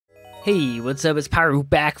Hey, what's up? It's Pyro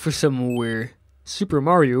back for some more Super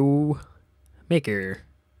Mario Maker.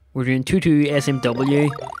 We're doing Tutu SMW.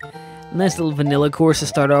 Nice little vanilla course to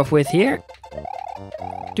start off with here.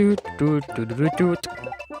 Let's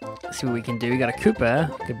see what we can do. We got a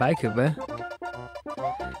Koopa. Goodbye, Koopa.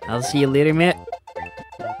 I'll see you later, mate.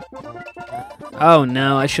 Oh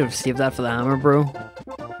no, I should have saved that for the hammer, bro.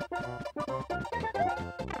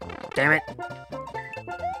 Damn it.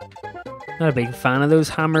 Not a big fan of those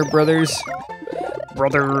Hammer Brothers.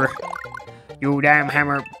 Brother. You damn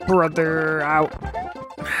Hammer Brother. Out.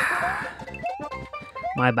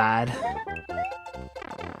 My bad.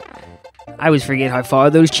 I always forget how far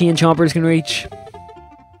those chain chompers can reach.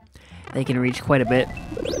 They can reach quite a bit.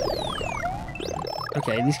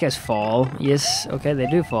 Okay, these guys fall. Yes, okay, they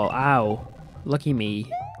do fall. Ow. Lucky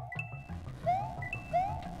me.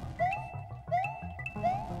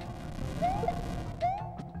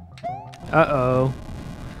 Uh-oh.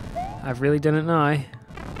 I've really done it now.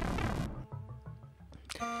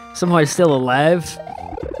 Somehow I'm still alive.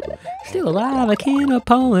 Still alive, I can't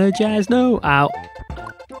apologize, no. Ow.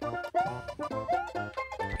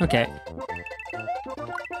 Okay.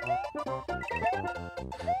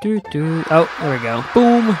 Oh, there we go.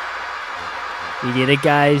 Boom. We did it,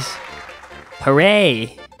 guys.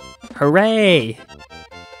 Hooray. Hooray.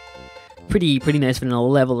 Pretty nice vanilla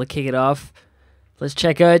level to kick it off. Let's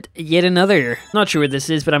check out yet another. Not sure what this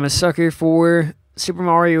is, but I'm a sucker for Super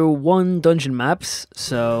Mario 1 dungeon maps.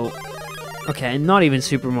 So, okay, not even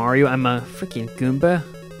Super Mario. I'm a freaking Goomba.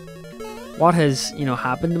 What has,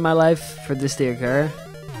 happened in my life for this to occur?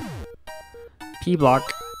 P block.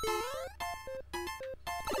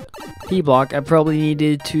 P block. I probably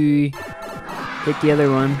needed to hit the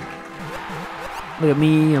other one. Look at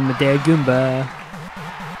me, I'm a dead Goomba.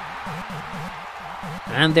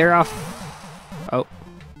 And they're off. Oh.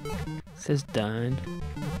 It says down.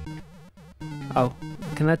 Oh.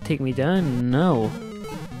 Can that take me down? No.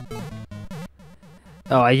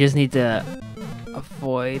 Oh, I just need to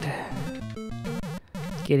avoid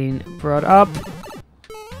getting brought up.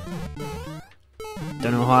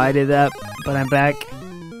 Don't know how I did that, but I'm back.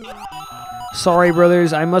 Sorry,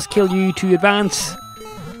 brothers, I must kill you to advance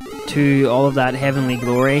to all of that heavenly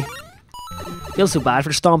glory. Feel so bad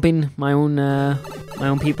for stomping my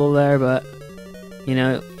own people there, but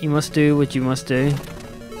you must do what you must do.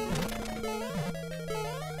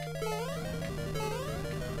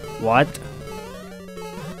 What?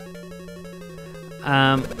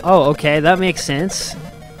 Oh, okay, that makes sense,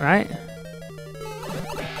 right?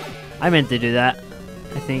 I meant to do that,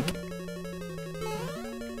 I think.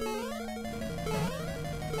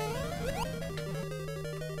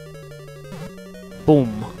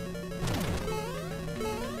 Boom.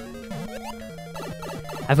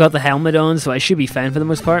 I've got the helmet on, so I should be fine for the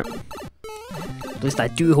most part. At least I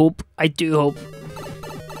do hope. I do hope.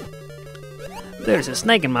 There's a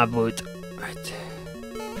snake in my boot. Right.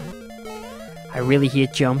 I really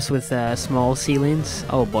hate jumps with small ceilings.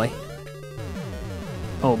 Oh boy.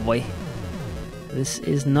 Oh boy. This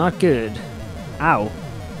is not good. Ow.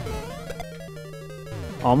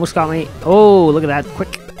 Almost got me. Oh, look at that.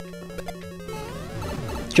 Quick.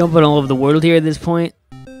 Jumping all over the world here at this point.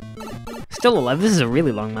 Still alive. This is a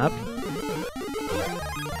really long map.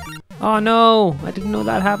 Oh no! I didn't know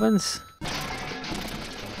that happens.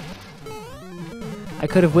 I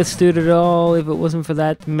could have withstood it all if it wasn't for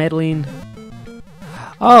that meddling.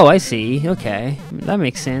 Oh, I see. Okay. That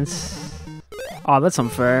makes sense. Oh, that's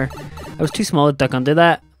unfair. I was too small to duck under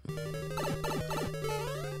that.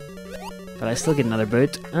 But I still get another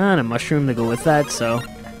boot. And a mushroom to go with that, so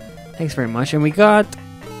thanks very much. And we got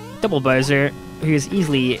Double Bowser, who is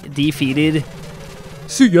easily defeated.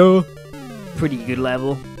 See ya! Pretty good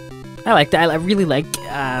level. I like that. I really like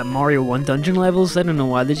Mario 1 dungeon levels. I don't know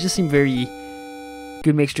why. They just seem very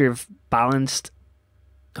good mixture of balanced,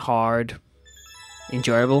 hard,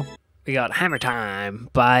 enjoyable. We got Hammer Time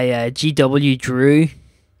by GW Drew.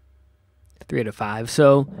 3 out of 5.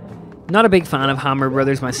 So, not a big fan of Hammer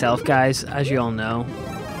Brothers myself, guys, as you all know.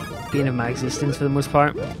 Being of my existence for the most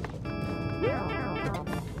part.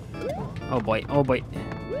 Oh boy, oh boy.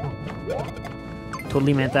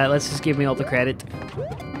 Totally meant that. Let's just give me all the credit.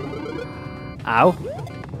 Ow.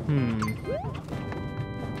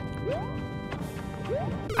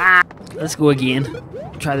 Ah! Let's go again.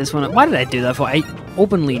 Try this one. Why did I do that for? I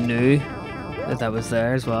openly knew that that was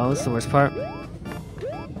there as well. That's the worst part.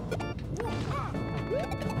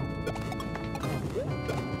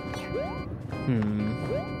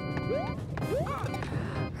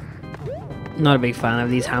 Not a big fan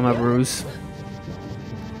of these Hammer Bros.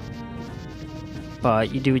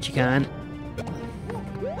 But you do what you can.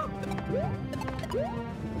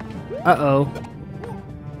 Uh-oh.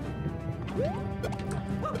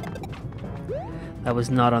 That was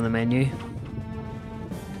not on the menu.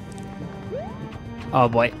 Oh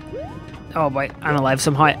boy. Oh boy, I'm alive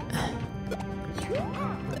somehow.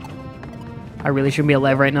 I really shouldn't be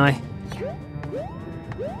alive right now.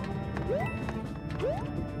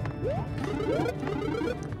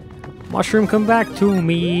 Mushroom, come back to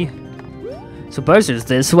me. So Bowser's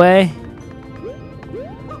this way.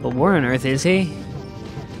 But where on earth is he?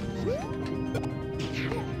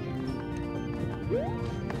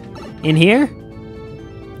 In here?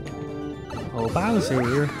 Oh,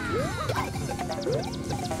 Bowser.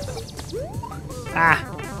 Ah!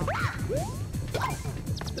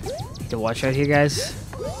 Need to watch out here, guys.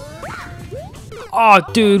 Oh,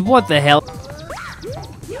 dude, what the hell?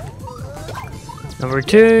 Number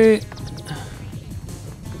 2.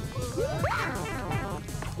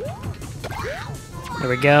 There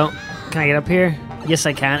we go. Can I get up here? Yes,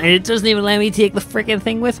 I can. And it doesn't even let me take the freaking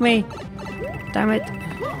thing with me. Damn it.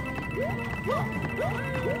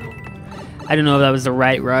 I don't know if that was the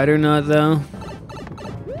right route or not, though.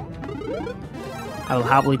 I will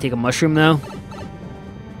happily take a mushroom, though.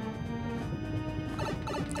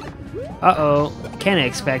 Uh-oh. Kinda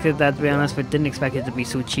expected that, to be honest, but didn't expect it to be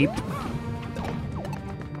so cheap.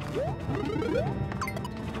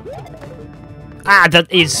 Ah,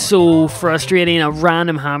 that is so frustrating. A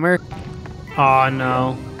random hammer. Oh,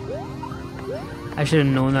 no. I should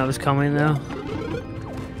have known that was coming, though.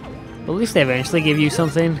 But at least they eventually give you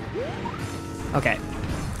something. Okay.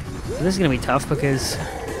 So this is going to be tough because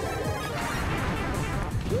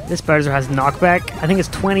this Bowser has knockback. I think it's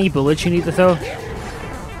 20 bullets you need to throw.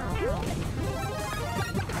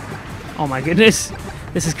 Oh my goodness.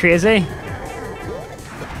 This is crazy.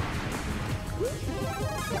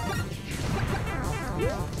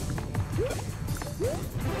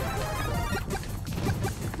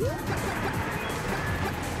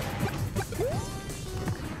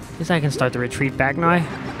 Guess I can start to retreat back now.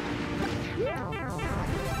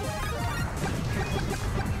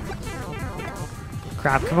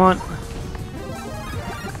 Crap, come on.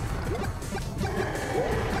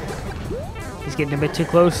 He's getting a bit too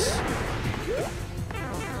close.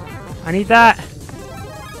 I need that.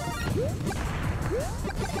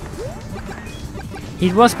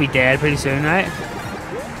 He must be dead pretty soon, right?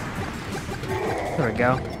 There we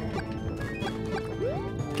go.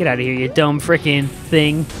 Get out of here, you dumb freaking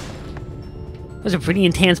thing. That was a pretty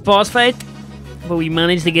intense boss fight, but we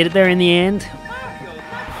managed to get it there in the end.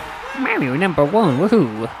 Mario number 1,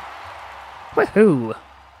 woohoo! Woohoo!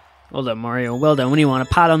 Well done, Mario, well done. When do you want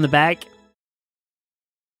a pat on the back?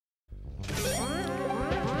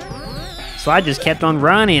 So I just kept on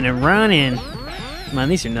running and running. Man,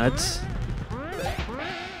 these are nuts.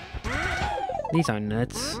 These are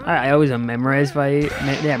nuts. I always am memorized by...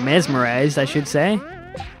 yeah, mesmerized, I should say.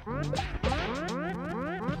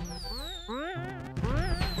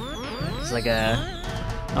 It's like a...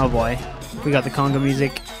 oh boy. We got the conga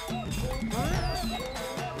music.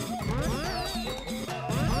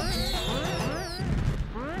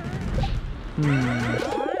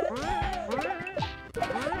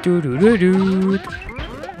 Doo-doo-doo-doo.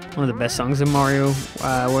 One of the best songs in Mario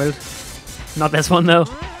World. Not this one though.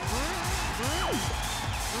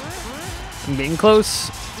 I'm getting close.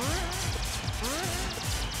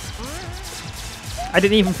 I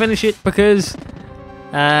didn't even finish it because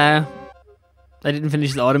I didn't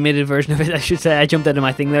finish the automated version of it, I should say. I jumped out of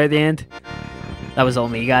my thing there at the end. That was all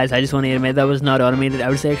me, guys. I just want to admit that was not automated. I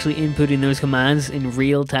was actually inputting those commands in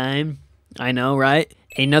real time. I know, right?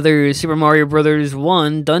 Another Super Mario Brothers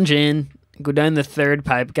 1 dungeon. Go down the 3rd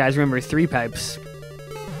pipe. Guys, remember 3 pipes.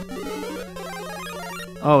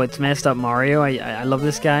 Oh, it's messed up Mario. I love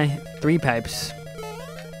this guy. 3 pipes.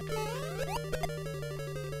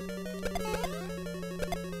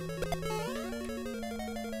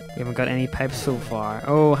 We haven't got any pipes so far.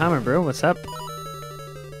 Oh, Hammer Bro, what's up?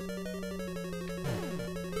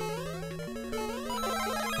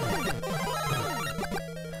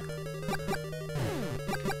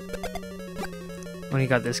 When you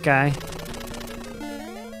got this guy.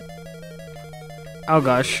 Oh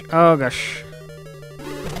gosh, oh gosh.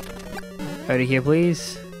 Out of here,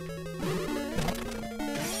 please.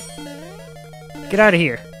 Get out of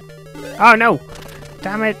here. Oh no!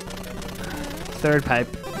 Damn it! 3rd pipe.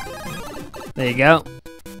 There you go.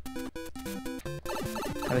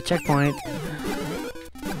 Have a checkpoint.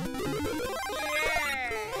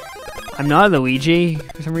 I'm not Luigi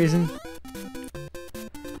for some reason.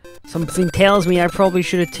 Something tells me I probably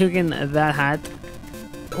should have taken that hat.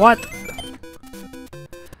 What?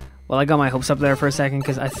 Well, I got my hopes up there for a second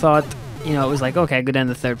because I thought, you know, it was like, okay, go down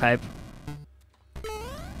the 3rd pipe.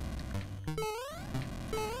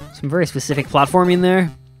 Some very specific platforming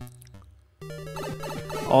there.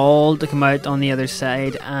 All to come out on the other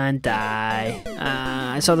side and die.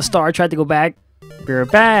 I saw the star, tried to go back. We're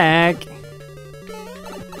back.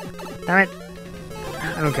 Damn it.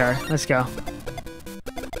 I don't care. Let's go.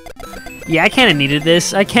 Yeah, I kind of needed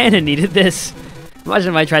this. Imagine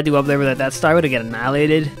if I tried to go up there without that star, I would have got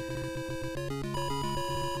annihilated.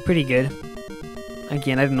 Pretty good.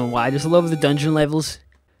 Again, I don't know why. I just love the dungeon levels.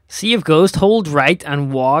 Sea of Ghost, hold right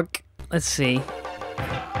and walk. Let's see.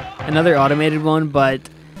 Another automated one, but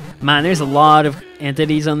man, there's a lot of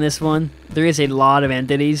entities on this one. There is a lot of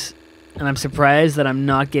entities, and I'm surprised that I'm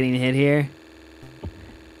not getting hit here.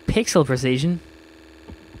 Pixel precision.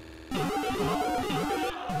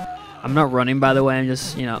 I'm not running, by the way. I'm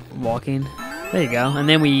just, you know, walking. There you go. And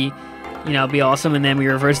then we, you know, be awesome, and then we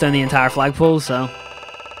reverse down the entire flagpole, so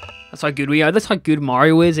that's how good we are. That's how good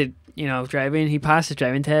Mario is at, you know, driving. He passed his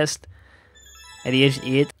driving test at age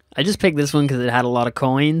 8. I just picked this one because it had a lot of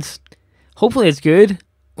coins. Hopefully it's good.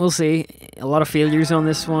 We'll see. A lot of failures on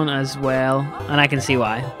this one as well, and I can see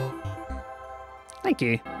why. Thank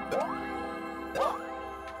you.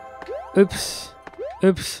 Oops.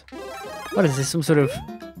 Oops. What is this? Some sort of...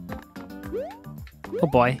 Oh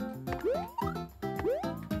boy.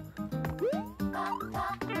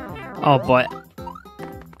 Oh boy.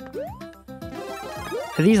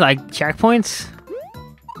 Are these like checkpoints?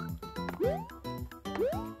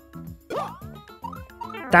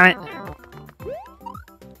 Damn it.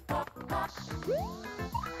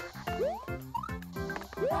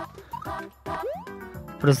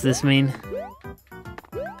 What does this mean?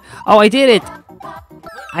 Oh, I did it!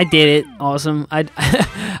 I did it. Awesome. I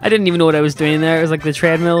didn't even know what I was doing there. It was like the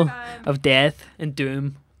treadmill of death and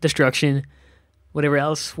doom, destruction, whatever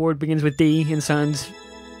else. Word begins with D and sounds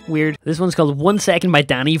weird. This one's called 1 Second by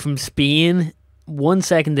Danny from Spain. 1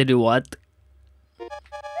 second to do what?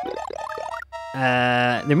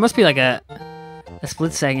 There must be like a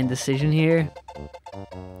split-second decision here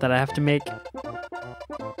that I have to make.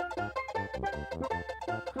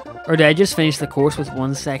 Or did I just finish the course with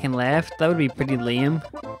 1 second left? That would be pretty lame.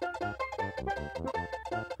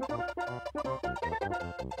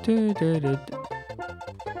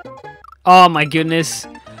 Oh my goodness.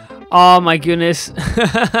 Oh my goodness.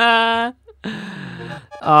 Oh,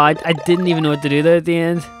 I didn't even know what to do there at the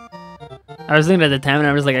end. I was looking at the time and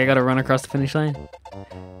I was like, I gotta run across the finish line.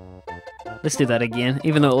 Let's do that again,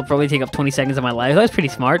 even though it'll probably take up 20 seconds of my life. That was pretty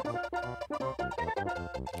smart.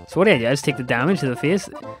 So what do I do? I just take the damage to the face?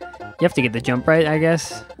 You have to get the jump right, I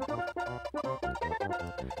guess.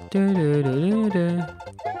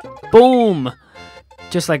 Boom!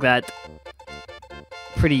 Just like that.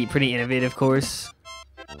 Pretty innovative course.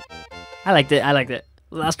 I liked it, I liked it.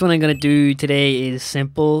 Last one I'm gonna do today is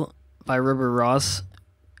Simple by Rubber Ross.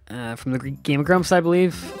 From the Game Grumps, I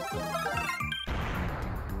believe.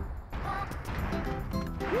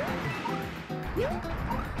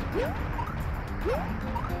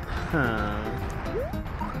 Huh.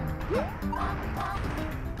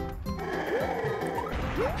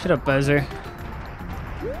 Shut up, Bowser.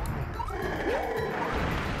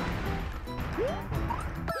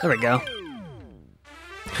 There we go.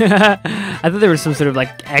 I thought there was some sort of like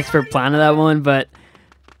expert plan of that one, but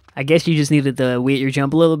I guess you just needed to wait your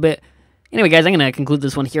jump a little bit. Anyway, guys, I'm going to conclude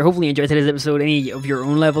this one here. Hopefully you enjoyed today's episode. Any of your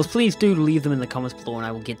own levels, please do leave them in the comments below, and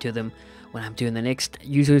I will get to them when I'm doing the next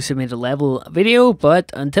user submitted level video.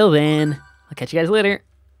 But until then, I'll catch you guys later.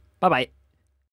 Bye-bye.